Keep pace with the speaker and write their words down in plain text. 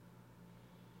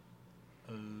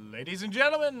Ladies and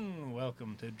gentlemen,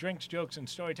 welcome to Drinks, Jokes, and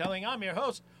Storytelling. I'm your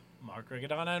host, Mark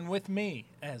Riccadonna, and with me,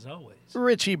 as always,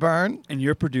 Richie Byrne. And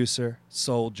your producer,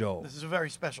 Soul Joel. This is a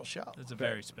very special show. It's a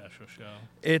very special show.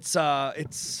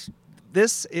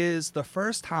 This is the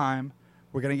first time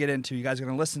we're going to get into, you guys are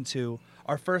going to listen to,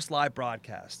 our first live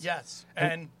broadcast. Yes,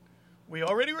 and we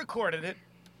already recorded it,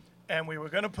 and we were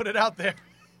going to put it out there,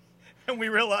 and we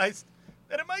realized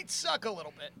that it might suck a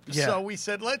little bit. Yeah. So we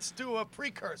said, let's do a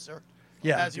precursor.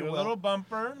 Yeah. As you Do a will. little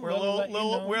bumper. We're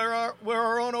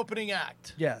our own opening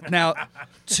act. Yeah. Now,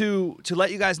 to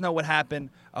let you guys know what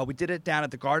happened, we did it down at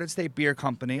the Garden State Beer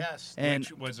Company. Yes. And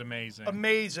which was amazing.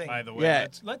 Amazing. By the way. Yeah.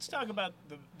 Let's talk about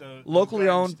the locally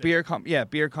Garden owned State.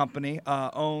 beer company,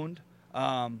 owned.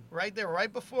 Right there,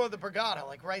 right before the Borgata,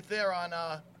 like right there on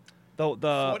The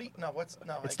 40.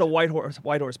 it's the White Horse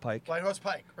Pike, White Horse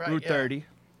Pike, right? Route yeah. 30.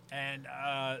 And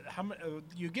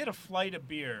you get a flight of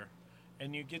beer,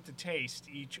 and you get to taste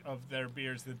each of their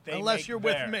beers that they Unless make you're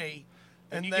there. with me.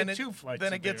 And you then get two flights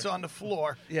Then of it gets beer. on the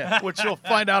floor, Yeah. which you'll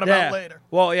find out about later.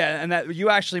 Well, yeah, and that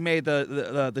you actually made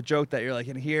the joke that you're like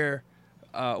in here.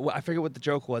 I forget what the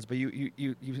joke was, but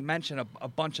you mentioned a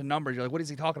bunch of numbers. You're like, what is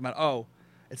he talking about? Oh,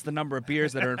 it's the number of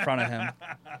beers that are in front of him.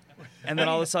 And then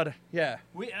all of a sudden, yeah.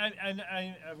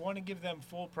 I want to give them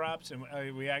full props, and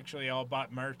we actually all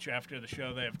bought merch after the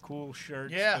show. They have cool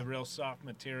shirts, the real soft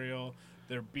material.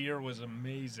 Their beer was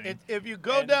amazing. If you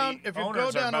go And down, the if you owners go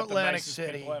are down to about the Atlantic nicest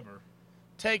City, people ever.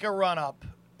 take a run up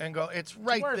and go. It's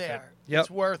right worth there. it. Yep. It's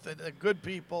worth it. Good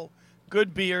people,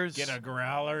 good beers. Get a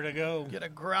growler to go. Get a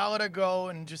growler to go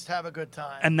and just have a good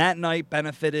time. And that night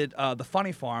benefited the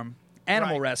Funny Farm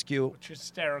Animal Right. Rescue. Which is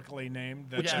hysterically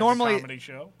named. Which That's normally- a comedy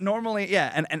show. Normally, yeah,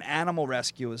 and Animal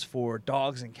Rescue is for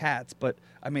dogs and cats, but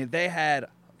I mean they had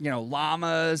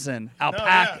llamas and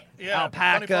alpacas.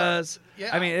 Funny Farm. Yeah.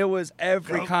 I mean it was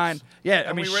every Goats. kind. Yeah, and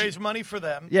I mean we raised money for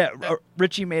them. Yeah, That-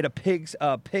 Richie made a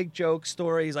pig joke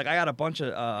story. He's like, I got a bunch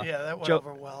of that went joke-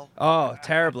 over well. Oh,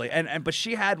 terribly. And but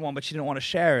she had one, but she didn't want to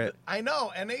share it. I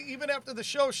know. And even after the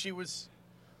show, she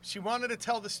wanted to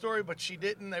tell the story, but she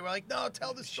didn't. They were like, "No,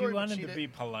 tell the She story." but wanted she to didn't. be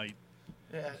polite.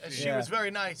 Yeah, and she Yeah. was very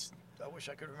nice. I wish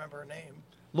I could remember her name.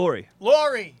 Lori.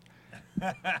 Lori.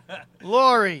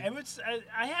 Lori. And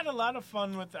I had a lot of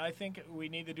fun with. I think we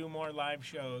need to do more live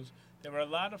shows. They were a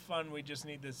lot of fun. We just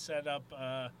need to set up.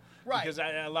 Right. Because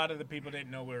a lot of the people didn't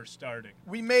know we were starting.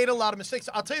 We made a lot of mistakes.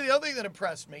 I'll tell you the other thing that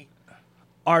impressed me.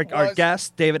 Our Was-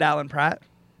 guest, David Allen Pratt.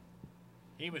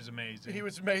 He was amazing. He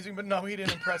was amazing, but no, he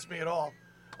didn't impress me at all.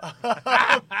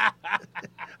 I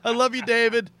love you,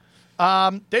 David.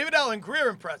 David Allen Greer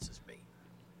impresses me.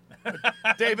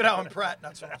 David Allen Pratt,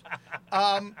 not so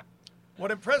much.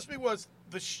 What impressed me was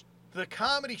the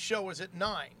comedy show was at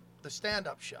 9, the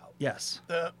stand-up show. Yes.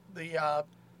 The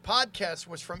podcast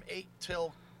was from 8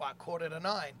 till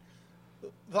 9:45.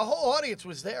 The whole audience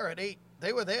was there at 8.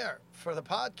 They were there for the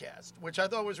podcast, which I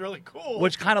thought was really cool.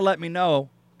 Which kind of let me know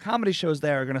comedy shows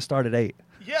there are going to start at 8.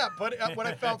 Yeah, but what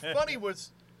I found funny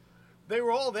was they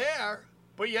were all there,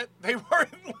 but yet they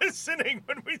weren't listening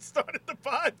when we started the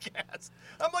podcast.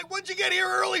 I'm like, what'd you get here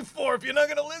early for if you're not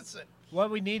going to listen?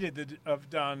 What we needed to have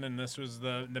done, and this was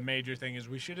the major thing, is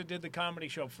we should have did the comedy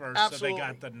show first, Absolutely. so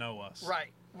they got to know us.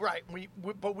 Right.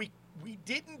 But we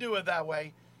didn't do it that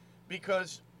way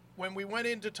because when we went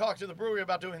in to talk to the brewery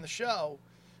about doing the show,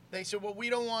 they said, well, we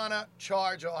don't want to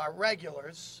charge our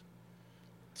regulars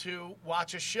to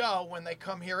watch a show when they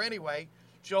come here anyway.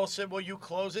 Joel said, well, you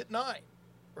close at 9,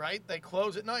 right? They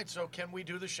close at 9, so can we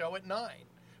do the show at 9?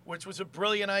 Which was a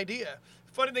brilliant idea.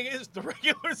 Funny thing is, the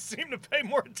regulars seem to pay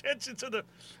more attention to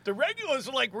the regulars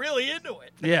are like really into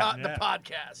it. The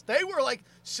podcast. They were like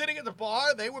sitting at the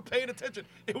bar. They were paying attention.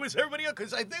 It was everybody else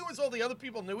because I think it was all the other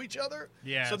people knew each other.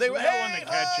 Yeah, So they so were they wanted to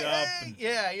catch up Hey. and-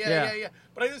 Yeah.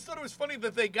 But I just thought it was funny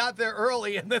that they got there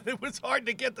early and then it was hard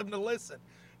to get them to listen.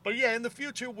 But yeah, in the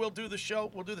future we'll do the show.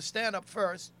 We'll do the stand up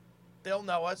first. They'll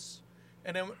know us,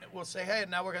 and then we'll say, hey,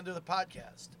 now we're gonna do the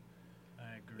podcast.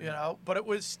 I agree. But it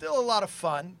was still a lot of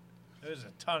fun. It was a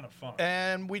ton of fun.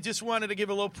 And we just wanted to give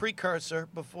a little precursor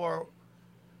before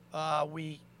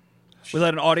we We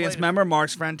let an audience played it. member,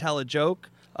 Mark's friend, tell a joke.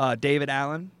 David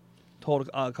Allen told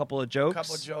a couple of jokes.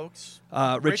 Couple of jokes.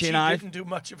 Richie and I didn't do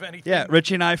much of anything. Yeah,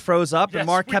 Richie and I froze up, Yes, and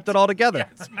Mark we kept it all together.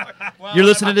 Yes, Mark. Well, You're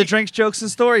listening to Drinks, Jokes, and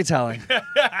Storytelling.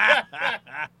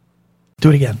 Do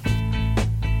it again.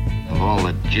 Of all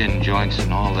the gin joints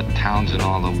in all the towns in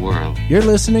all the world. You're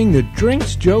listening to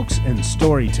Drinks, Jokes, and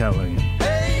Storytelling.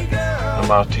 A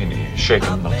martini,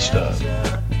 shaken, not stirred.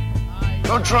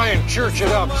 Don't try and church it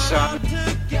up, son.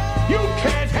 You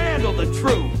can't handle the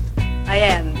truth. I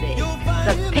am big.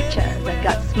 The pictures have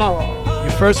got small.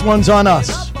 Your first one's on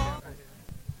us.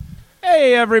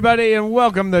 Hey, everybody, and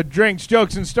welcome to Drinks,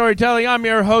 Jokes, and Storytelling. I'm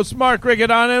your host, Mark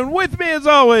Riccadon, and with me, as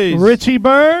always, Richie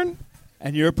Byrne.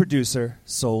 And your producer,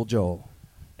 Soul Joel.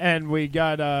 And we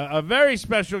got a very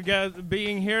special guest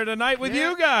being here tonight with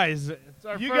you guys. It's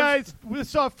our Guys, this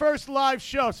is our first live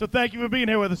show, so thank you for being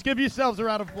here with us. Give yourselves a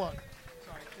round of applause.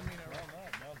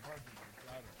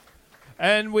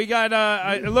 And we got,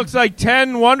 it looks like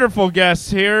 10 wonderful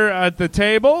guests here at the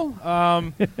table.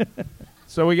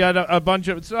 So we got a bunch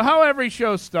of... So how every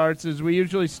show starts is we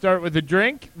usually start with a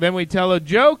drink, then we tell a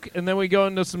joke, and then we go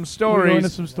into some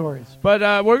stories.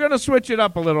 But we're going to switch it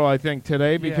up a little, I think,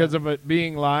 today because of it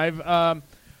being live.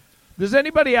 Does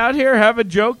anybody out here have a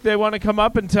joke they want to come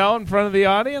up and tell in front of the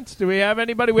audience? Do we have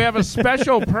anybody? We have a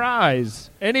special prize.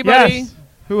 Anybody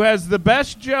who has the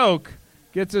best joke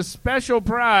gets a special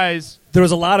prize. There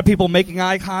was a lot of people making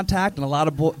eye contact and a lot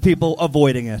of people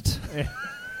avoiding it.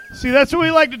 See, that's what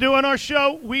we like to do on our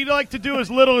show. We like to do as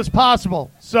little as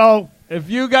possible. So if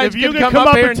you guys could come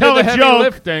up here and tell the heavy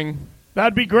lifting,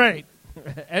 that'd be great.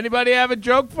 Anybody have a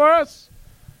joke for us?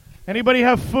 Anybody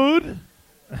have food?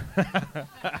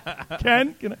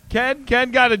 Ken?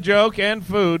 Ken got a joke and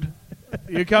food.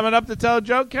 You coming up to tell a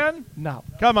joke, Ken? No.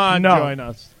 Come on, join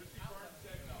us.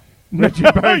 Richie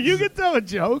Byrne, you can tell a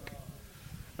joke.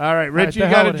 All right, Richie, you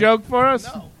got a joke for us?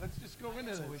 No, let's just go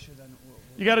into this.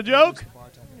 You got a joke?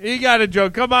 He got a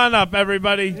joke. Come on up,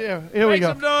 everybody. Here we go. Make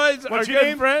some noise. What's our your good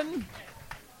name? friend.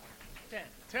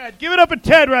 Ted. Give it up at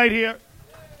Ted right here.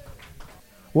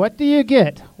 What do you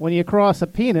get when you cross a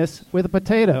penis with a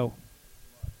potato?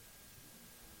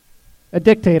 A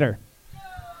dictator.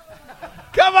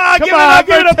 Come on, give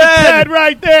it up at Ted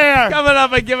right there. Coming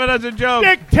up and giving us a joke.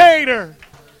 Dictator.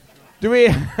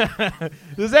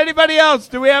 Does anybody else?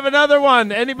 Do we have another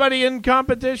one? Anybody in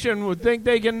competition would think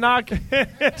they can knock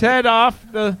Ted off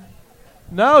the...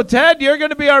 No, Ted, you're going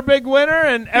to be our big winner.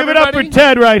 And give it up for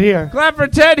Ted right here. Clap for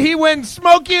Ted. He wins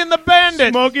Smokey and the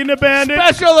Bandit. Smokey and the Bandit.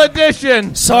 Special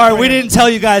edition. Sorry, we didn't tell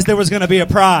you guys there was going to be a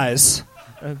prize.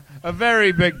 A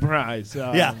very big prize.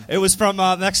 Yeah, it was from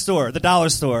next door, the dollar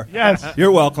store. Yes.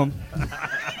 You're welcome.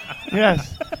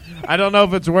 Yes. I don't know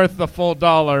if it's worth the full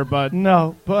 $1, but...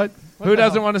 No, but... Who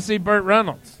doesn't want to see Burt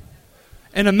Reynolds?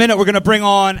 In a minute, we're going to bring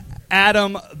on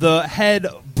Adam, the head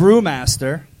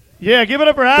brewmaster. Yeah, give it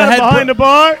up for Adam behind the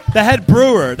bar. The head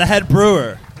brewer.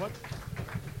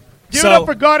 Give it up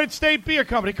for Garden State Beer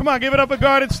Company. Come on, give it up for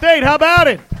Garden State. How about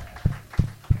it?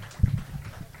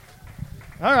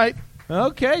 All right.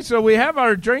 Okay, so we have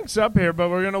our drinks up here, but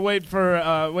we're going to wait for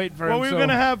Well, we were going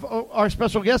to have our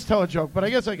special guest tell a joke, but I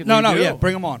guess I can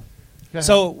bring them on.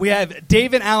 So we have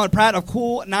David Allen Pratt of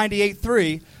Cool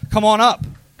 98.3. Come on up.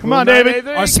 Come on, David.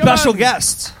 Our special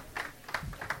guest.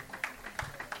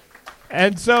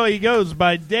 And so he goes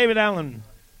by David Allen.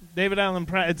 David Allen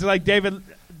Pratt. It's like David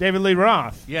Lee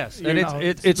Roth. Yes, and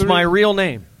it's my real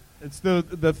name. It's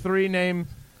the three name.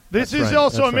 This is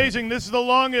also amazing. This is the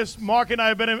longest Mark and I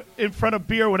have been in front of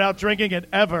beer without drinking it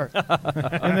ever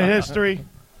in the history.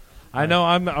 I know.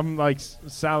 I'm like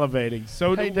salivating.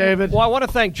 So hey, David. Well, I want to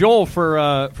thank Joel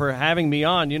for having me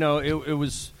on. You know, it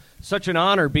was such an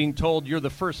honor being told you're the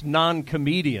first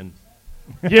non-comedian.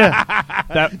 Yeah,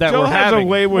 that Joel we're having. has a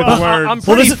way with words. I'm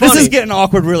pretty funny. This is getting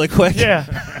awkward really quick.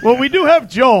 Yeah. Well, we do have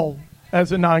Joel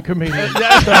as a non-comedian.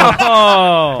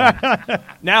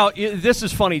 Now this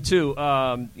is funny too.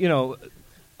 You know,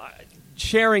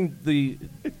 sharing the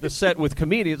set with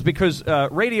comedians because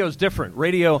radio is different.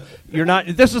 Radio, you're not.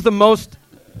 This is the most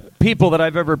people that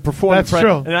I've ever performed. That's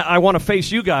true. And I want to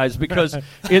face you guys because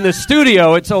in the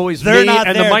studio it's always me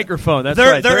and the microphone. That's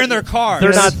right. They're in their cars.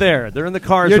 They're not there. They're in the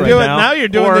cars now. now. You're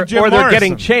doing the Jim or they're Morrison.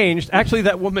 getting changed. Actually,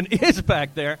 that woman is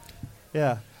back there.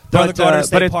 Yeah. But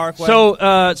Parkway. So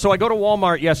I go to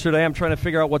Walmart yesterday. I'm trying to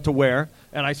figure out what to wear,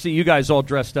 and I see you guys all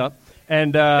dressed up.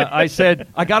 And I said,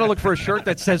 I got to look for a shirt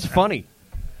that says funny.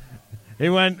 He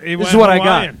went. This is what Hawaiian.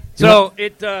 I got. So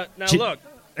now look.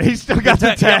 He's still got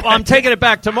the tag. I'm taking it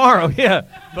back tomorrow. Yeah,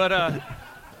 but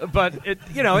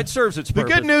it serves its purpose.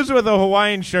 The good news with a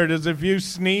Hawaiian shirt is if you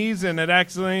sneeze and it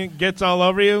accidentally gets all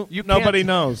over you nobody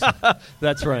knows.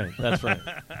 That's right.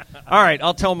 All right,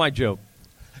 I'll tell my joke.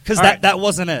 Because that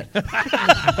wasn't it.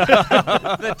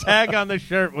 The tag on the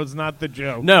shirt was not the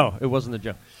joke. No, it wasn't the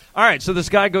joke. All right, so this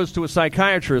guy goes to a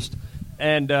psychiatrist,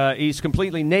 and he's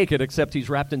completely naked except he's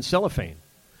wrapped in cellophane.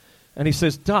 And he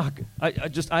says, Doc, I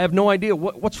have no idea.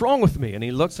 What's wrong with me? And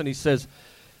he looks and he says,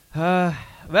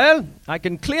 well, I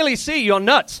can clearly see your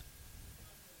nuts.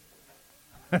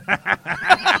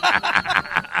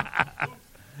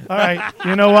 All right,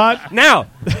 you know what? Now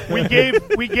we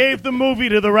gave the movie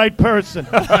to the right person.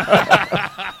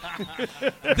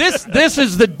 This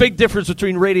is the big difference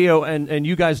between radio and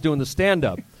you guys doing the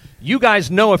stand-up. You guys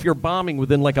know if you're bombing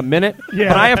within like a minute, Yeah.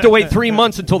 but I have to wait 3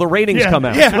 months until the ratings come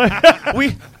out. Yeah,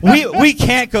 we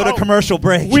can't go to commercial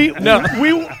break. We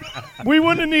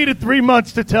wouldn't have needed 3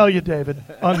 months to tell you, David,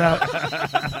 on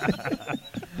that.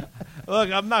 Look,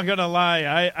 I'm not going to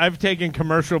lie. I've taken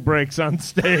commercial breaks on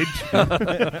stage.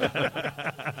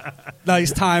 Now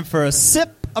it's time for a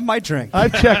sip of my drink.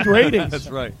 I've checked ratings. That's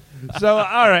right. So,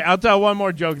 all right, I'll tell one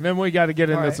more joke, then we got to get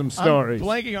into All right, some stories. I'm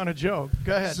blanking on a joke.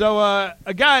 Go ahead. So,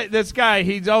 this guy,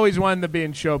 he's always wanted to be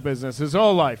in show business his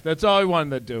whole life. That's all he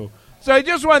wanted to do. So he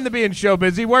just wanted to be in show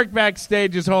business. He worked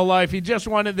backstage his whole life. He just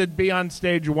wanted to be on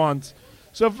stage once.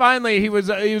 So finally, he was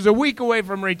a week away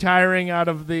from retiring out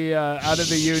of the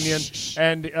union,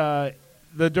 and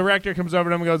the director comes over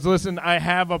to him and goes, "Listen, I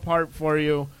have a part for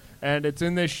you, and it's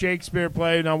in this Shakespeare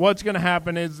play. Now, what's going to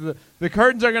happen is the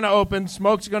curtains are going to open,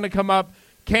 smoke's going to come up,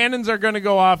 cannons are going to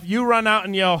go off. You run out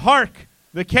and yell, 'Hark,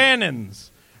 the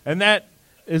cannons!' And that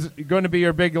is going to be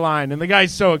your big line." And the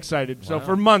guy's so excited. So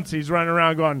for months, he's running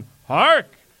around going, "Hark,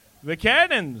 the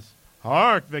cannons!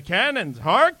 Hark, the cannons!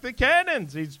 Hark, the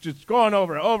cannons!" He's just going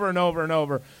over and over and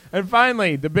over. And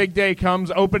finally, the big day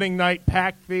comes, opening night,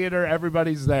 packed theater,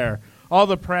 everybody's there. All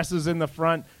the press is in the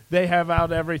front. They have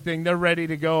out everything. They're ready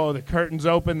to go. The curtains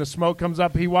open. The smoke comes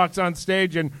up. He walks on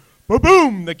stage, and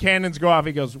boom, the cannons go off.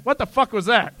 He goes, "What the fuck was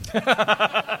that?"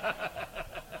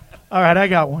 All right, I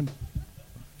got one.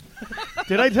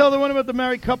 Did I tell the one about the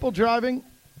married couple driving?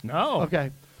 No.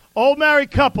 Okay. Old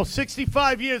married couple,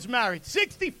 65 years married.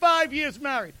 65 years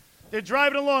married. They're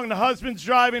driving along. The husband's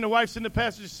driving. The wife's in the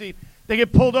passenger seat. They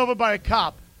get pulled over by a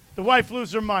cop. The wife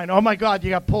loses her mind. "Oh, my God, you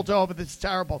got pulled over. This is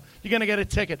terrible. You're going to get a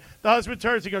ticket." The husband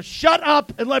turns and goes, "Shut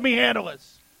up and let me handle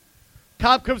this."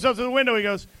 Cop comes up to the window. He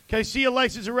goes, "Can I see your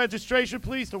license and registration,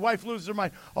 please?" The wife loses her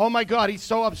mind. "Oh, my God, he's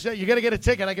so upset. You're going to get a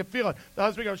ticket. I can feel it." The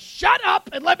husband goes, "Shut up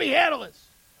and let me handle this."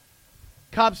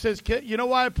 Cop says, "You know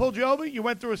why I pulled you over? You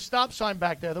went through a stop sign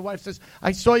back there." The wife says,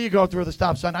 "I saw you go through the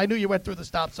stop sign. I knew you went through the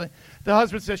stop sign." The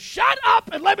husband says, "Shut up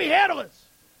and let me handle this."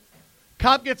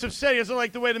 Cop gets upset. He doesn't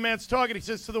like the way the man's talking. He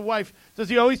says to the wife, "Does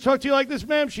he always talk to you like this,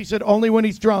 ma'am?" She said, "Only when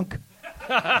he's drunk."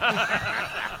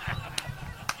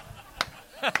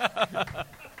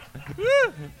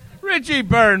 Richie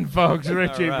Byrne, folks.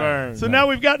 Richie Byrne. So now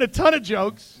we've gotten a ton of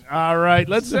jokes. All right,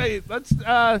 let's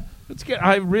get.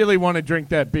 I really want to drink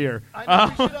that beer. I know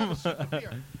we should have a sip of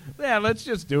beer. Yeah, let's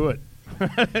just do it.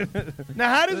 Now,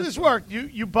 how does this work?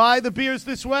 You buy the beers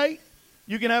this way?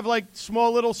 You can have, like,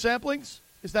 small little samplings?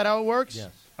 Is that how it works? Yes.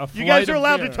 You guys are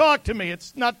allowed to talk to me.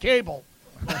 It's not cable.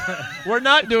 We're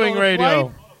not doing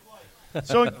radio.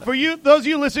 So for you, those of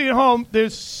you listening at home,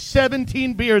 there's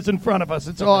 17 beers in front of us.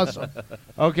 It's awesome.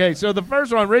 Okay, so the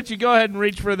first one, Richie, go ahead and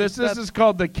reach for this. This is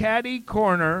called the Caddy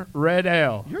Corner Red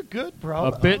Ale. You're good, bro.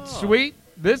 A bit sweet,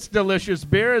 this delicious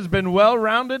beer has been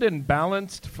well-rounded in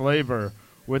balanced flavor.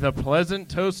 With a pleasant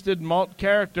toasted malt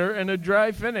character and a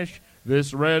dry finish,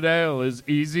 this red ale is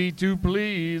easy to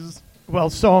please. Well,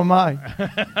 so am I.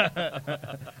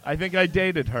 I think I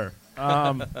dated her.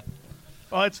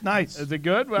 Oh, it's nice. Is it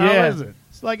good? Well, Yeah. How is it?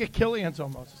 It's like a Killian's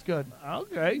almost. It's good.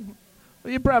 Okay.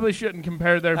 Well, you probably shouldn't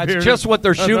compare their That's beers. just what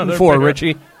they're shooting Another for, beer.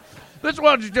 Richie. This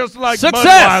one's just like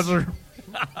Success! Budweiser.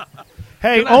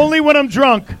 Hey, only when I'm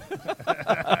drunk.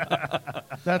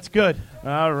 That's good.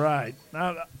 All right.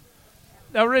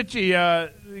 Now, Richie,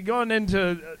 going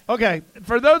into... Okay.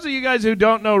 For those of you guys who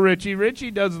don't know Richie,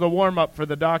 Richie does the warm-up for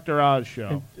the Dr. Oz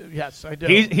show. Yes, I do.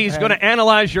 He's going to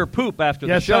analyze your poop after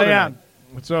the Yes, show I tonight. am.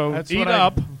 So That's eat what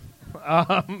up.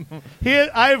 Here,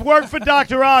 I've worked for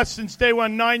Dr. Oz since day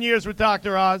one, 9 years with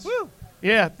Dr. Oz. Woo.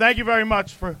 Yeah, thank you very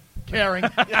much for caring.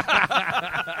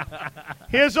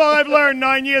 Here's all I've learned,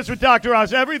 9 years with Dr.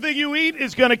 Oz. Everything you eat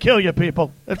is going to kill you,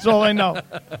 people. That's all I know.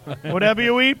 Whatever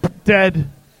you eat, dead.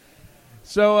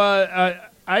 So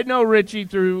I know Richie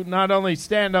through not only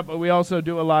stand-up, but we also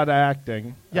do a lot of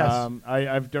acting. Yes.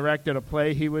 I've directed a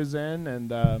play he was in,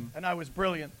 and And I was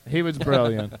brilliant. he was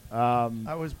brilliant.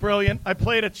 I was brilliant. I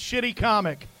played a shitty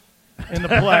comic in the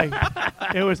play.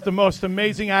 It was the most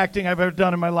amazing acting I've ever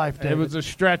done in my life, David. It was a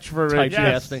stretch for Richie.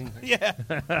 Typecasting.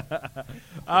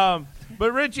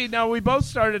 But Richie, now we both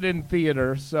started in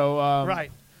theater, so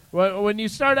Right. When you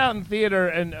start out in theater,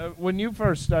 and when you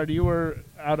first started, you were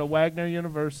out of Wagner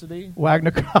University.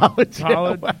 Wagner College.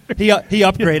 College. He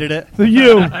upgraded it. The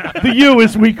U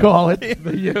as we call it.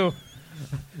 The U.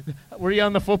 Were you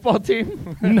on the football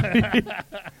team?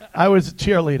 I was a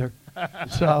cheerleader.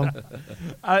 So,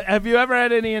 Have you ever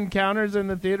had any encounters in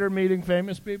the theater meeting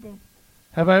famous people?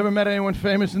 have I ever met anyone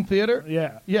famous in theater?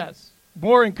 Yeah. Yes.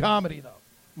 More in comedy, though.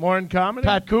 More in comedy?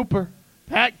 Pat Cooper.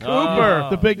 Pat Cooper.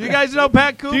 The big You guys know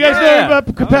Pat Cooper? Do you guys know Yeah.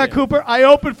 about Pat Cooper? I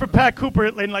opened for Pat Cooper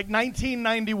in like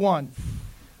 1991.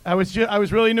 I was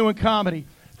really new in comedy.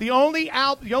 The only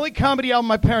comedy album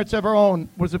my parents ever owned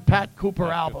was a Pat Cooper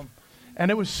album,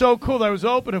 and it was so cool that I was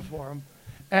opening for him.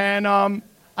 And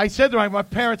I said to him, "My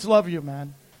parents love you,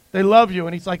 man. They love you."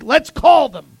 And he's like, "Let's call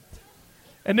them."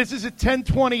 And this is at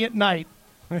 10:20 at night,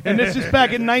 and this is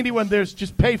back in '91. There's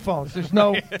just payphones.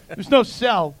 There's no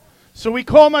cell. So we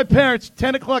call my parents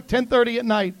 10 o'clock, 10:30 at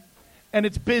night, and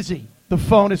it's busy. The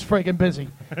phone is friggin' busy.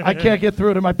 I can't get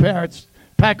through to my parents.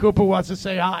 Pat Cooper wants to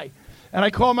say hi. And I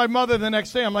call my mother the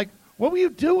next day. I'm like, what were you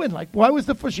doing? Like, why was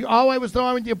the first? I was the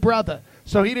one with your brother.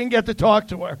 So he didn't get to talk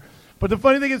to her. But the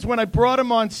funny thing is, when I brought him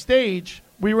on stage,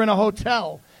 we were in a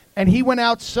hotel, and he went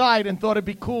outside and thought it'd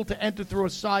be cool to enter through a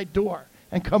side door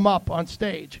and come up on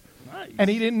stage. Nice. And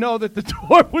he didn't know that the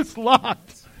door was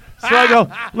locked. So I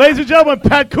go, ladies and gentlemen,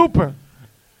 Pat Cooper.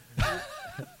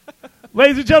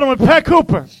 Ladies and gentlemen, Pat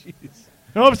Cooper.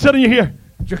 And all of a sudden you hear,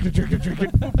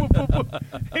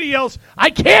 and he yells, I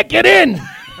can't get in.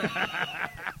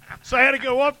 So I had to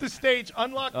go off the stage,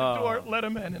 unlock the door, let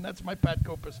him in, and that's my Pat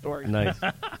Cooper story. Nice.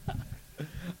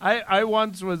 I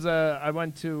once was I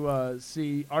went to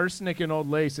see Arsenic and Old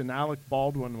Lace, and Alec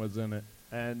Baldwin was in it.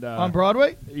 And on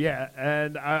Broadway? Yeah,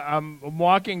 and I'm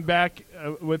walking back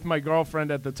with my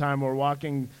girlfriend at the time. We're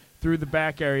walking through the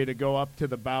back area to go up to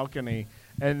the balcony,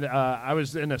 and I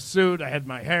was in a suit. I had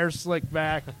my hair slicked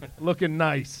back, looking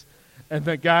nice. And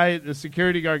the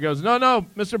security guard goes, no,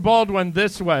 Mr. Baldwin,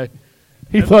 this way.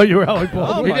 He thought you were Alec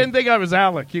Baldwin. He didn't think I was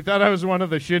Alec. He thought I was one of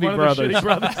the shitty brothers.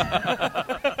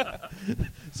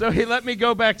 So he let me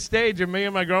go backstage, and me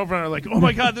and my girlfriend are like, oh,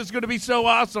 my God, this is going to be so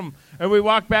awesome. And we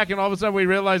walk back, and all of a sudden we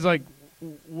realize, like,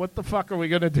 what the fuck are we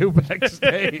going to do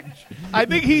backstage? I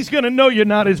think he's going to know you're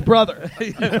not his brother.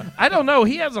 I don't know.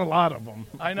 He has a lot of them.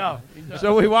 I know.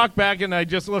 So we walk back, and I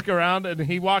just look around, and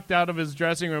he walked out of his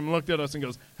dressing room, looked at us, and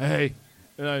goes, hey.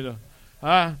 And I go,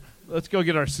 let's go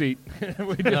get our seat.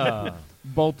 We just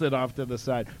bolted off to the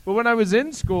side. But when I was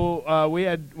in school,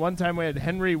 one time we had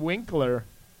Henry Winkler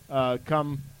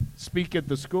come speak at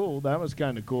the school. That was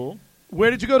kind of cool. Where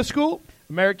did you go to school?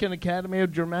 American Academy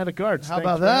of Dramatic Arts. How Thanks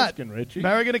about for that? asking, Richie.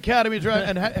 American Academy of Dramatic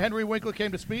and Henry Winkler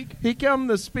came to speak? He came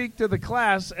to speak to the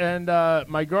class, and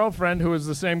my girlfriend, who is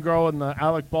the same girl in the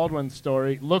Alec Baldwin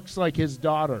story, looks like his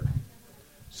daughter.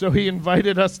 So he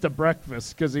invited us to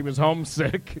breakfast because he was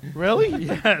homesick. Really?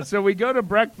 Yeah, so we go to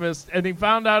breakfast, and he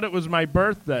found out it was my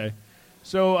birthday.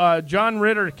 So John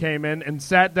Ritter came in and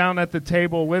sat down at the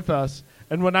table with us,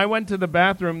 and when I went to the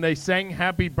bathroom, they sang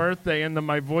Happy Birthday into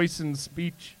my voice and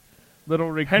speech little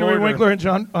recorder. Henry Winkler and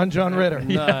John Ritter.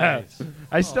 Nice. Yeah.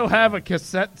 I still have a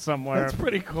cassette somewhere. That's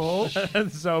pretty cool.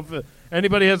 So if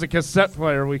anybody has a cassette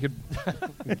player, we could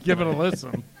give it a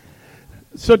listen.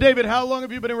 So, David, how long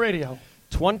have you been in radio?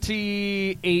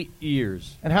 28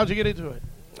 years. And how'd you get into it?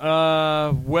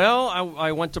 Well,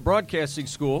 I went to broadcasting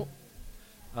school.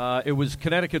 It was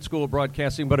Connecticut School of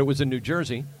Broadcasting, but it was in New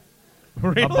Jersey.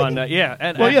 Really? Yeah.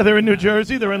 They're in New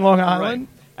Jersey. They're in Long Island.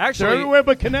 Right. Actually, they're everywhere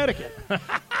but Connecticut.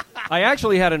 I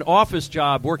actually had an office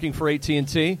job working for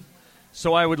AT&T.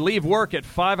 So I would leave work at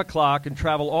 5 o'clock and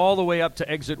travel all the way up to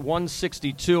exit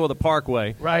 162 of the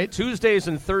Parkway. Right. Tuesdays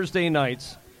and Thursday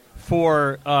nights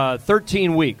for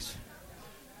 13 weeks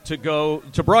to go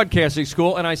to broadcasting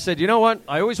school. And I said, you know what?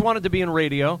 I always wanted to be in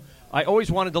radio. I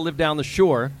always wanted to live down the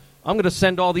shore. I'm going to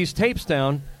send all these tapes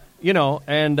down,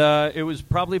 and it was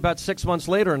probably about 6 months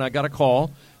later, and I got a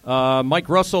call. Mike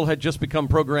Russell had just become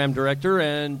program director,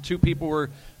 and 2 people were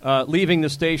leaving the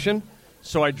station.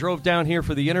 So I drove down here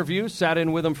for the interview, sat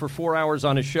in with him for 4 hours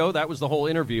on his show. That was the whole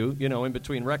interview, in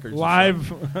between records.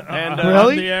 Live and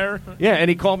on the air? Yeah, and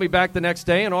he called me back the next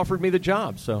day and offered me the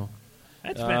job. So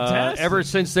that's fantastic. Ever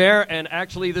since there, and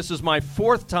actually this is my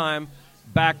 4th time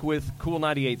back with Cool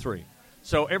 98.3.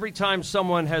 So every time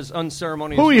someone has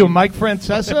unceremonious... Who are you, Mike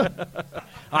Francesa?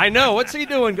 I know. What's he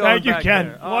doing going Thank you, back Ken.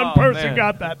 there? One person man.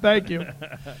 got that. Thank you.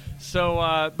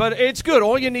 So, but it's good.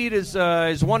 All you need is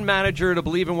one manager to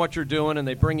believe in what you're doing, and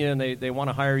they bring you and they want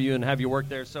to hire you and have you work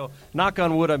there. So, knock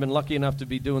on wood, I've been lucky enough to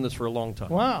be doing this for a long time.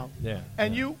 Wow. Yeah.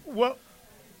 And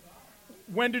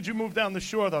when did you move down the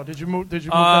shore, though? Did you move down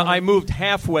I moved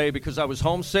halfway because I was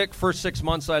homesick. First 6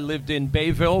 months I lived in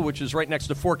Bayville, which is right next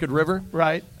to Forked River.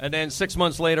 Right. And then 6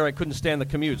 months later I couldn't stand the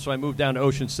commute, so I moved down to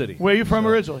Ocean City. Where are you from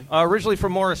originally? Originally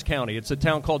from Morris County. It's a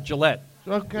town called Gillette.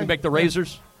 Okay. You make the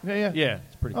razors? Yeah. Yeah,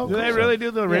 it's pretty cool. Do they really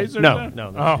do the razors? No.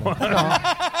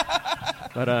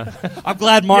 But I'm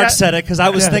glad Mark said it because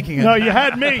I was thinking it. No, you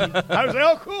had me. I was like,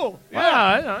 oh, cool.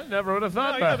 Yeah, I never would have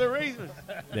thought that. The razors.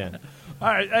 Yeah. All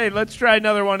right, hey, let's try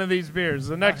another one of these beers.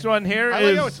 The next one here I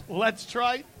like how is it's let's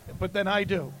try, but then I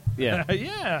do. Yeah.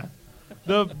 yeah,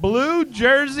 the Blue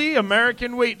Jersey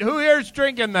American Wheat. Who here's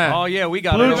drinking that? Oh, yeah, we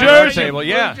got Blue it over on the Jersey. table. Blue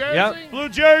Yeah. Jersey? Yep. Blue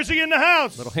Jersey in the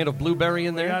house. Little hint of blueberry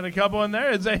in We there. got a couple in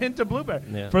there. It's a hint of blueberry.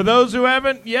 Yeah. For those who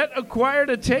haven't yet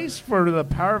acquired a taste for the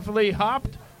powerfully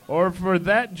hopped, or for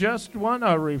that just one,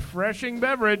 a refreshing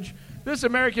beverage, this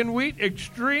American Wheat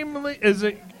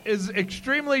is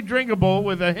extremely drinkable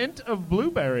with a hint of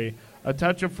blueberry. A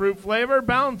touch of fruit flavor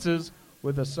balances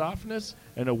with a softness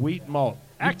and a wheat malt,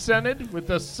 accented with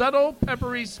the subtle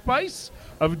peppery spice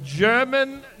of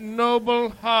German noble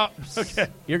hops. Okay.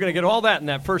 You're going to get all that in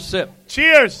that first sip.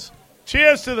 Cheers.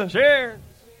 Cheers to the. Cheers.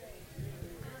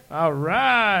 All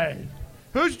right.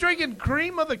 Who's drinking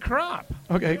cream of the crop?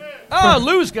 Okay. Oh,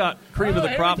 Lou's got cream of the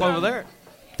here crop we go. over there.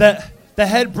 The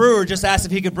head brewer just asked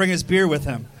if he could bring his beer with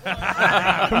him.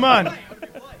 Come on.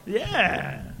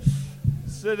 Yeah.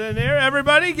 Sit in here.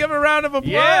 Everybody, give a round of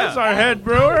applause. Yeah. Our head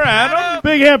brewer, Adam.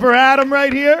 Big hand for Adam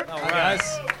right here. Hi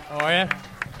guys, how are you?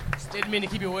 Just didn't mean to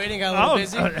keep you waiting. Got a little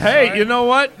busy. Hey, Sorry. you know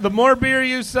what? The more beer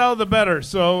you sell, the better.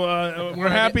 So we're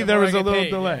happy the there more was I a get little paid,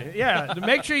 delay. Yeah.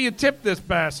 Make sure you tip this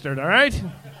bastard, all right?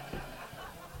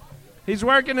 He's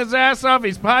working his ass off.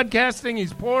 He's podcasting.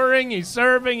 He's pouring. He's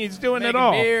serving. He's doing it Making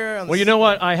all. beer on the Well, you know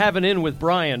what? I have an in with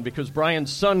Brian because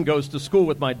Brian's son goes to school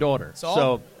with my daughter.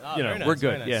 So? You know, very nice, we're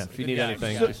very good. nice. Yeah, if you Good need guy.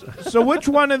 anything. Good just- So which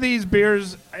one of these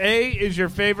beers, A, is your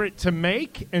favorite to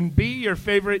make, and B, your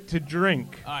favorite to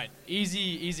drink? All right,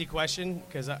 easy question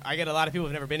because I get a lot of people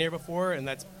who've never been here before, and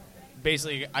that's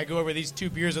basically I go over these two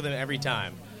beers with them every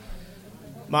time.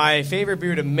 My favorite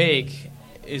beer to make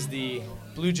is the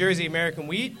Blue Jersey American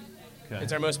Wheat. Okay.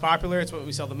 It's our most popular. It's what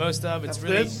we sell the most of. It's That's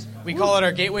really this? we call it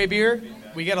our gateway beer.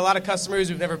 We get a lot of customers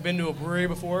who've never been to a brewery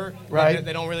before. Right.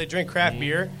 They don't really drink craft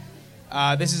beer.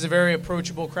 This is a very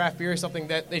approachable craft beer, something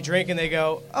that they drink and they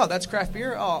go, oh, that's craft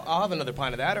beer? Oh, I'll have another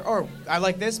pint of that. Or I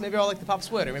like this. Maybe I'll like the Pop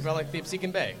Sweat, or maybe I'll like the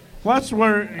Absecon Bay. Plus,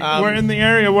 we're in the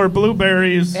area where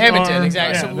blueberries Hamilton, are.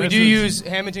 exactly. Yeah, So we this do is- use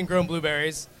Hamilton-grown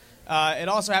blueberries. It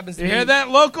also happens to You be... hear that?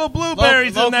 Local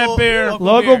blueberries in that Local- beer.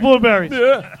 Local beer. blueberries.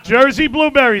 Yeah. Jersey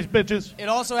blueberries, bitches. It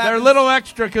also They're a happens, little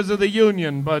extra because of the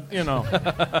union, but, you know.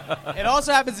 It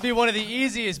also happens to be one of the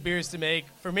easiest beers to make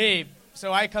for me.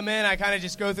 So I come in, I kind of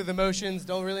just go through the motions,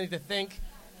 don't really need to think.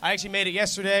 I actually made it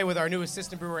yesterday with our new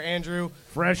assistant brewer, Andrew.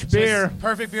 Fresh Just beer.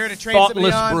 Perfect beer to train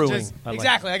Thoughtless somebody on. brewing. Just- I like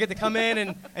exactly. I get to come in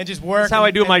and just work. That's how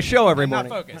I do my show every and morning.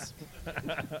 Not focus.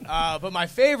 But my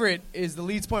favorite is the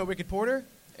Leeds Point Wicked Porter.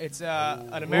 It's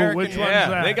an American. which one's Yeah,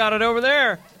 that? they got it over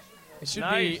there. It should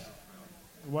Nice. be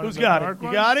One of Who's the got dark it? You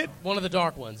ones? got it? one of the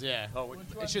dark ones. Yeah.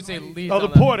 It should say Leeds. Oh, the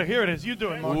on porter. Here it is. You do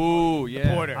it, Mark. Ooh,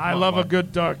 yeah. Porter. I love a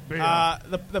good dark beer.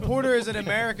 The porter is an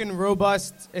American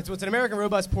robust. It's an American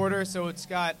robust porter, so it's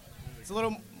a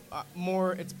little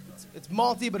more. It's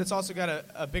malty, but it's also got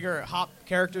a bigger hop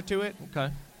character to it.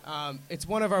 Okay. It's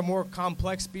one of our more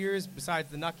complex beers besides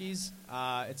the Nuckies.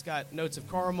 It's got notes of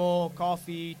caramel,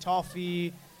 coffee,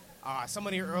 toffee.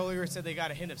 Somebody earlier said they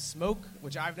got a hint of smoke,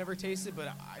 which I've never tasted, but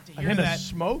to A hear hint of that.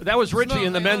 smoke? That was Richie Smoke,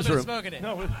 in the a little men's bit of room. smoke in it.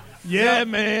 No, yeah,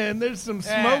 man. There's some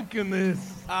Yeah. smoke in this.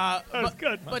 But,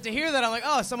 good. but to hear that, I'm like,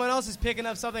 oh, someone else is picking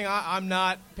up something I'm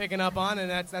not picking up on, and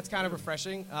that's kind of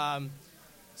refreshing.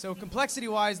 So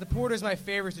complexity-wise, the porter is my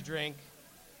favorite to drink,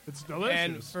 It's delicious.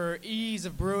 and for ease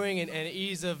of brewing and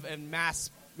ease of and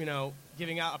mass,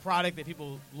 giving out a product that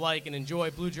people like and enjoy,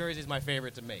 Blue Jersey is my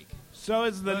favorite to make. So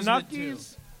is the Those are the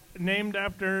Nuckies named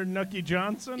after Nucky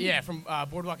Johnson? Yeah, from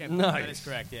Boardwalk Empire. Nice. That is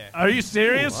correct. Yeah. Are you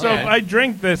serious? Cool. So Yeah. if I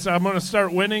drink this, I'm going to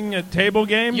start winning at table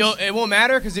games? It won't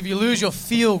matter because if you lose, you'll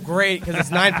feel great because it's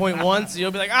 9.1. So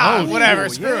you'll be like, whatever,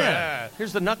 screw it.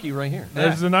 Here's the Nucky right here.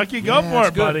 There's the Nucky. Go for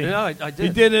it, Good. buddy. Yeah, I did. He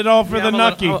did it all for Yeah, the I'm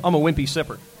Nucky. I'm a wimpy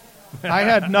sipper. I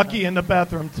had Nucky in the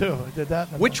bathroom, too. I did that.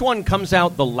 Which one comes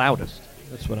out the loudest?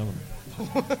 That's what I'm.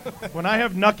 When I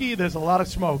have Nucky, there's a lot of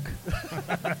smoke.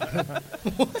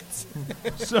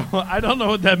 So I don't know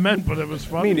what that meant, but it was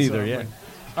funny. Me neither. so. Yeah.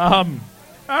 All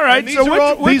right. And these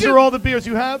So these are all the beers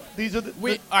you have? These are the...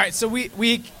 All right, so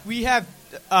we have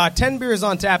 10 beers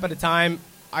on tap at a time.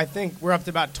 I think we're up to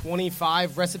about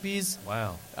 25 recipes.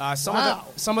 Wow.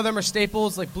 Some of them are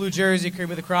staples like Blue Jersey, Cream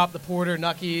of the Crop, the Porter,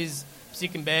 Nuckies,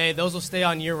 Absecon Bay. Those will stay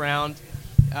on year round.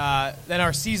 Then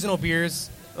our seasonal beers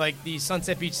like the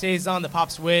Sunset Beach Saison, the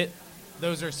Pop's Wit.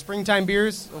 Those are springtime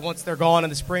beers. Once they're gone in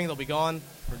the spring, they'll be gone.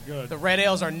 For good. The Red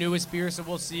Ale's our newest beer, so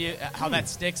we'll see how that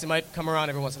sticks. It might come around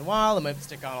every once in a while. It might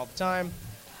stick on all the time.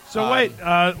 So wait,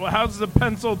 how's the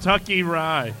Pennsyltucky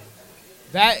Rye?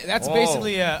 That's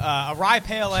basically a rye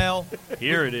pale ale.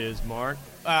 Here it is, Mark.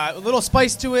 A little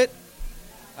spice to it.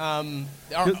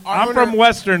 Our I'm owner- from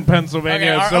Western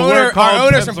Pennsylvania, Okay, so we're called our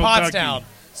owner's from Pennsyltucky. Pottstown.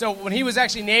 So when he was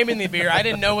actually naming the beer, I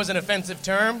didn't know it was an offensive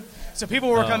term. So people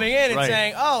were coming in and right.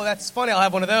 saying, "Oh, that's funny. I'll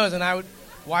have one of those." And I would,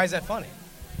 "Why is that funny?"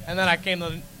 And then I came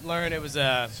to learn it was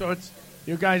So it's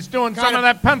you guys doing Kind some of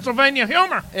that Pennsylvania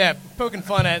humor. poking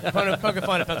fun at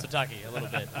Pennsyltucky a little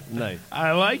bit. Nice.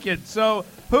 I like it. So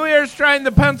who here's trying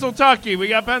the Pennsyltucky? We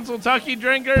got Pennsyltucky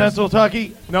drinkers.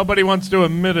 Pennsyltucky. Nobody wants to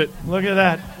admit it. Look at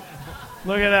that.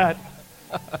 Look at that.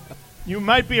 You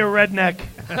might be a redneck.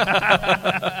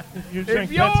 You If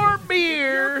drink your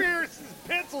beer, is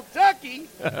Pennsyltucky.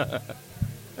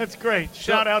 That's great.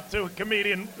 Shout out to a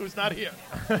comedian who's not here.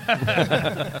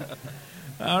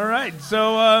 all right.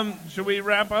 So should we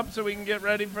wrap up so we can get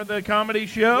ready for the comedy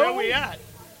show? Where we at?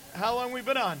 How long we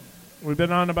been on? We've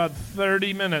been on about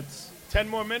 30 minutes. 10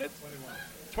 more minutes?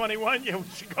 21? Yeah, we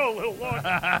should go a little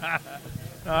longer.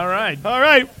 All right. All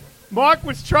right. Mark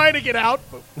was trying to get out.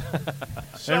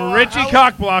 And Richie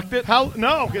cock blocked it.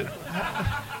 No.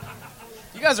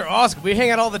 You guys are awesome. We hang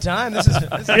out all the time. This is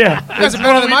Yeah. you guys are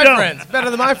better than my friends. Better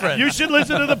than my friends. You should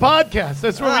listen to the podcast.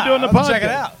 That's what we're doing the I'll podcast. check it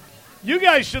out. You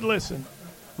guys should listen.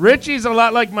 Richie's a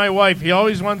lot like my wife. He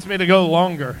always wants me to go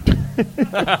longer.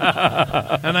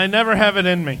 And I never have it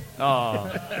in me.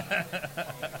 Oh.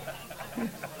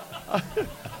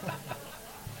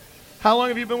 How long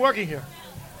have you been working here?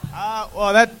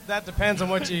 Well, that depends on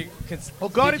what you Oh,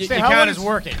 God, you say how count long as is-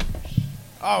 working.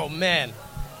 Oh man,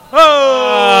 Oh!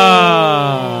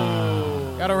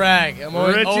 got a rag. I'm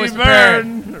always Richie prepared.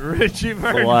 Byrne. Richie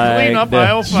Byrne. Flagged. Clean up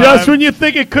aisle 5. Just when you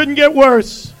think it couldn't get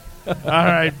worse. All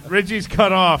right. Richie's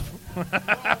cut off.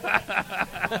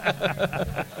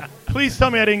 Please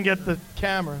tell me I didn't get the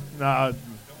camera. No,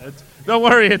 don't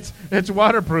worry. It's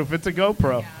waterproof. It's a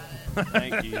GoPro.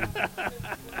 Thank you.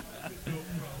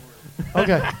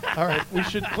 Okay. All right. We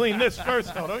should clean this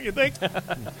first, though, don't you think?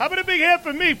 How about a big hand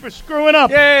for me for screwing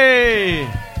up? Yay!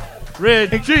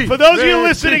 Richie. For those of you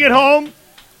listening at home,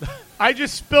 I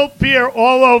just spilt beer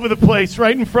all over the place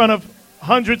right in front of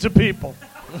hundreds of people.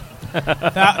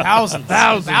 Thousands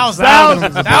of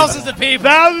people.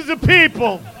 Thousands of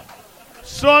people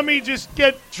saw me just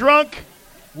get drunk.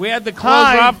 We had to close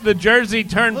Hi. off the Jersey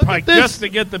Turnpike this. just to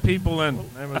get the people in.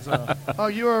 It was, Oh,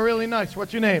 you are really nice.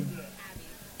 What's your name?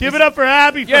 Give it up for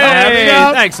Abby. For Yay! helping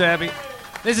out. Thanks, Abby.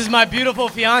 This is my beautiful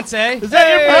fiance. Is that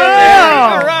your Hey!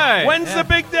 birthday? All right. when's the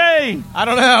big day? I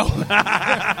don't know.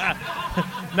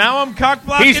 Now I'm cock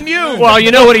blocking you. Well, you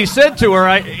know what he said to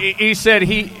her? He said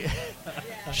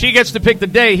she gets to pick the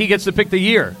day, he gets to pick the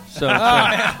year. So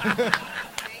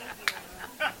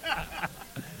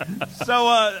So,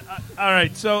 all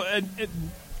right. So,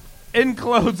 in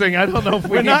closing, I don't know if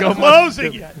we We're can not go closing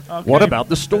much. yet. Okay. what about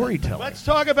the storytelling? Let's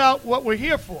talk about what we're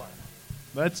here for.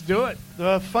 Let's do it.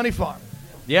 The Funny Farm.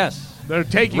 Yes. They're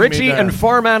taking me Richie there. and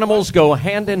farm animals go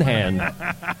hand in hand.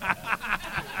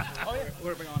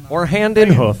 Or hand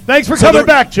in hoof. Thanks for coming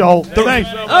back, Joel. Thanks.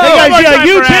 Oh, hey, guys, one yeah, time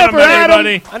you for tip for Adam.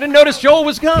 everybody. I didn't notice Joel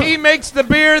was gone. He makes the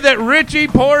beer that Richie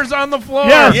pours on the floor.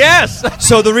 Yes. Yes.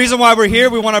 So the reason why we're here,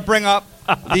 we want to bring up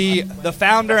the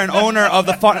founder and owner of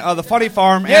the Funny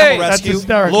Farm Yay. Animal That's Rescue,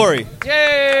 hysterical. Lori.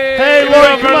 Yay. Hey,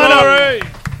 Lori, come on up. Lori.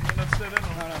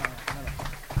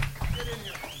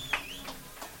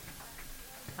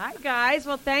 Hi, guys.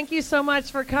 Well, thank you so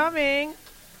much for coming.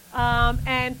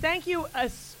 And thank you,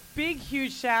 big,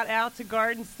 huge shout out to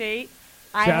Garden State.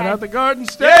 Shout out to Garden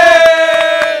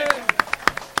State.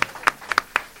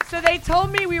 So they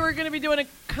told me we were going to be doing a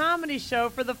comedy show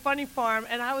for the Funny Farm,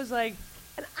 and I was like,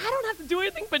 and I don't have to do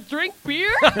anything but drink beer?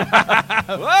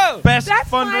 Whoa. Best That's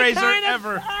my fundraiser kind of-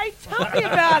 ever. Tell me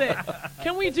about it.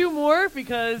 Can we do more?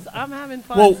 Because I'm having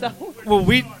fun. Well,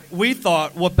 we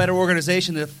thought what better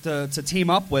organization to team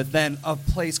up with than a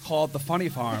place called the Funny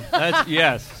Farm.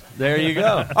 Yes. There you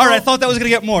go. All right, I thought that was going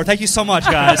to get more. Thank you so much,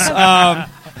 guys.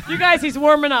 You guys, he's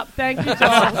warming up. Thank you, Joel.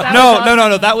 That No, was awesome.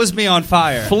 no. That was me on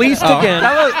fire. Fleeced again.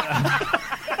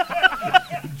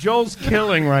 Joel's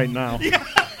killing right now.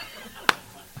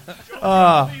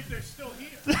 My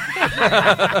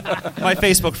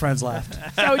Facebook friends laughed.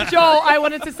 So, Joel, I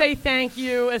wanted to say thank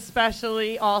you,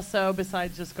 especially also,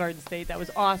 besides just Garden State. That was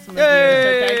awesome of you.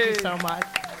 So thank you so much.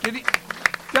 Can you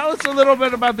tell us a little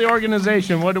bit about the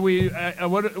organization? What do we?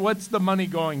 What's the money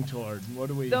going toward? What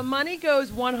do we? The money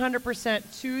goes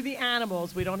 100% to the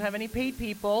animals. We don't have any paid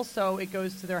people, so it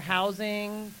goes to their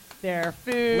housing, their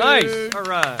food, Nice. All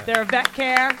right. their vet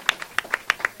care.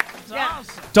 Yeah.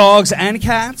 Dogs and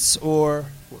cats, or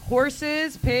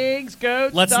Horses, pigs,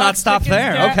 goats. Let's ducks, not stop chickens,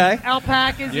 there. cats, Okay.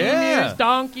 Alpacas, Yeah. emus,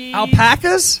 donkeys.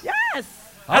 alpacas? Yes.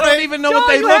 I don't even know Joel, what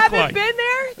they you look haven't like. been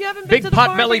there? You haven't Big been to the farm,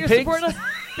 pot-belly but you're pigs? supporting us?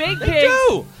 Big They pigs.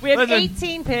 do. We have Listen,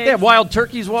 18 pigs. They have wild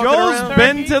turkeys walking Joel's around.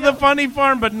 been to the funny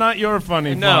farm, but not your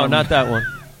funny No, farm. not that one.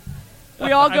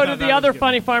 We all I go thought to the that other was good.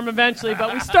 funny farm eventually,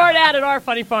 but we start out at our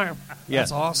funny farm. Yes.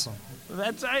 That's awesome.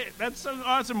 That's so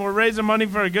awesome. We're raising money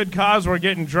for a good cause. We're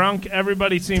getting drunk.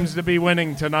 Everybody seems to be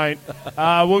winning tonight.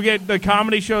 We'll get the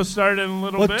comedy show started in a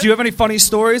little Well, bit. do you have any funny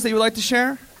stories that you would like to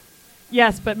share?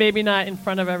 Yes, but maybe not in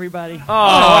front of everybody.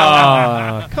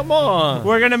 Oh, come on.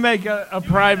 We're going to make a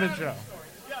private show.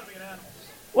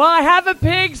 Well, I have a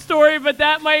pig story, but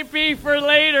that might be for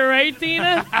later, right,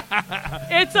 Dina?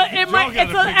 It's got a an pig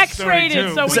story, X-rated,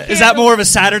 too. so we Is can't that more of a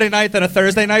Saturday night than a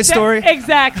Thursday night story?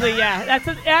 Exactly, yeah.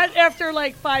 That's after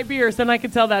like 5 beers, then I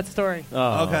can tell that story.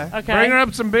 Oh. Okay. Okay. Bring her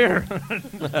up some beer.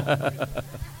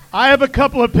 I have a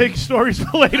couple of pig stories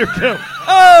for later, too.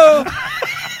 Oh!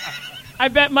 I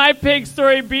bet my pig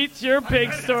story beats your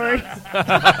pig story.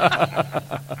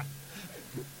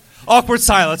 Awkward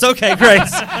silence. Okay, great.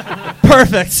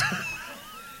 Perfect.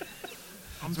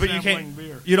 But you sampling can't.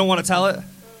 beer. You don't want to tell it?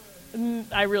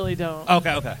 I really don't. Okay.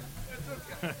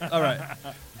 All right.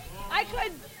 I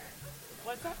could.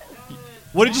 What's that?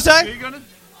 What did you say?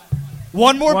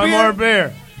 One more One beer? more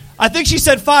beer. I think she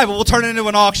said 5, but we'll turn it into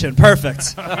an auction. Perfect.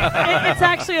 It's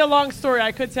actually a long story.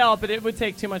 I could tell it, but it would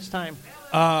take too much time.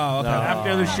 Oh, okay.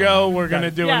 After the show, we're going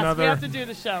to do yes, another. we have to do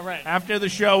the show, right? After the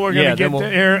show, we're going Yeah, to get then to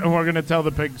here and we're going to tell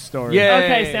the pig story. Yeah.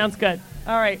 Okay, sounds good.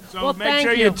 All right. So well, make thank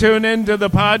sure you tune in to the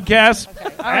podcast. All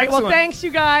right. Well, Excellent. thanks, you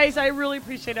guys. I really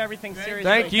appreciate everything. Seriously.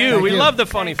 Thank you. We love the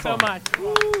funny Thanks farm. so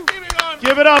much.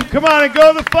 Give it up. Come on and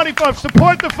go to the funny farm.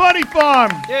 Support the funny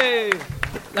farm. Yay.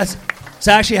 It's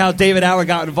actually how David Auer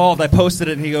got involved. I posted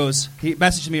it, and he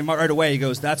messaged me right away. He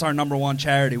goes, "That's our #1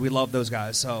 charity. We love those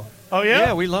guys." So. Oh, yeah?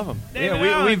 Yeah, we love them. David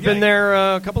Yeah, Allen, we've been there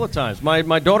a couple of times.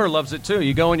 My daughter loves it too.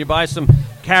 You go and you buy some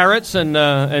carrots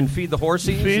and feed the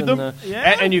horses. Feed and, them?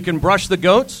 Yeah. and you can brush the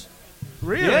goats.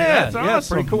 Really? Yeah, That's yeah, it's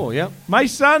awesome. pretty cool. Yeah. My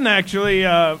son actually,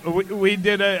 we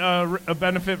did a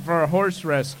benefit for a horse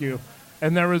rescue,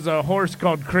 and there was a horse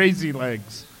called Crazy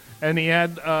Legs, and he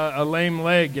had a lame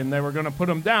leg, and they were going to put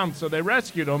him down, so they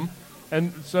rescued him,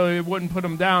 and so they wouldn't put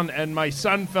him down, and my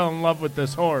son fell in love with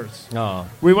this horse. Oh.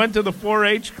 We went to the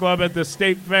 4-H club at the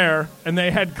state fair, and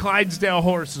they had Clydesdale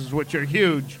horses, which are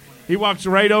huge. He walks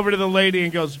right over to the lady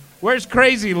and goes, "Where's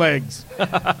Crazy Legs?"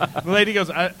 The lady goes,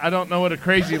 I don't know what a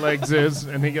Crazy Legs is.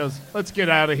 And he goes, "Let's get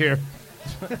out of here."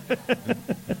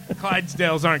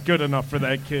 Clydesdales aren't good enough for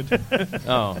that kid.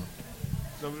 Oh.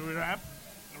 So we wrap.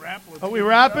 Are we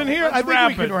wrapping here? Let's I think wrap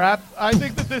we can it. wrap. I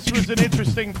think that this was an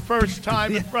interesting first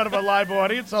time in front of a live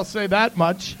audience. I'll say that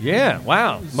much. Yeah.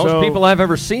 Wow. Most So- people I've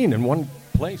ever seen in one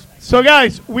place. So,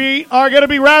 guys, we are going to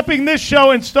be wrapping this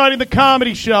show and starting the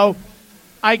comedy show.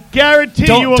 I guarantee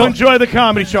you will enjoy the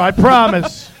comedy show. I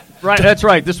promise. Right. That's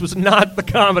right. This was not the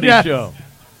comedy Yes. show.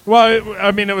 Well,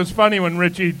 it was funny when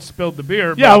Richie spilled the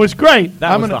beer. Yeah, but- it was great.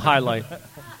 That was the highlight.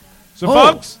 So,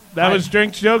 folks, that was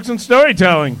Drinks, Jokes, and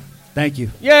Storytelling. Thank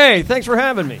you. Yay. Thanks for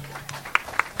having me.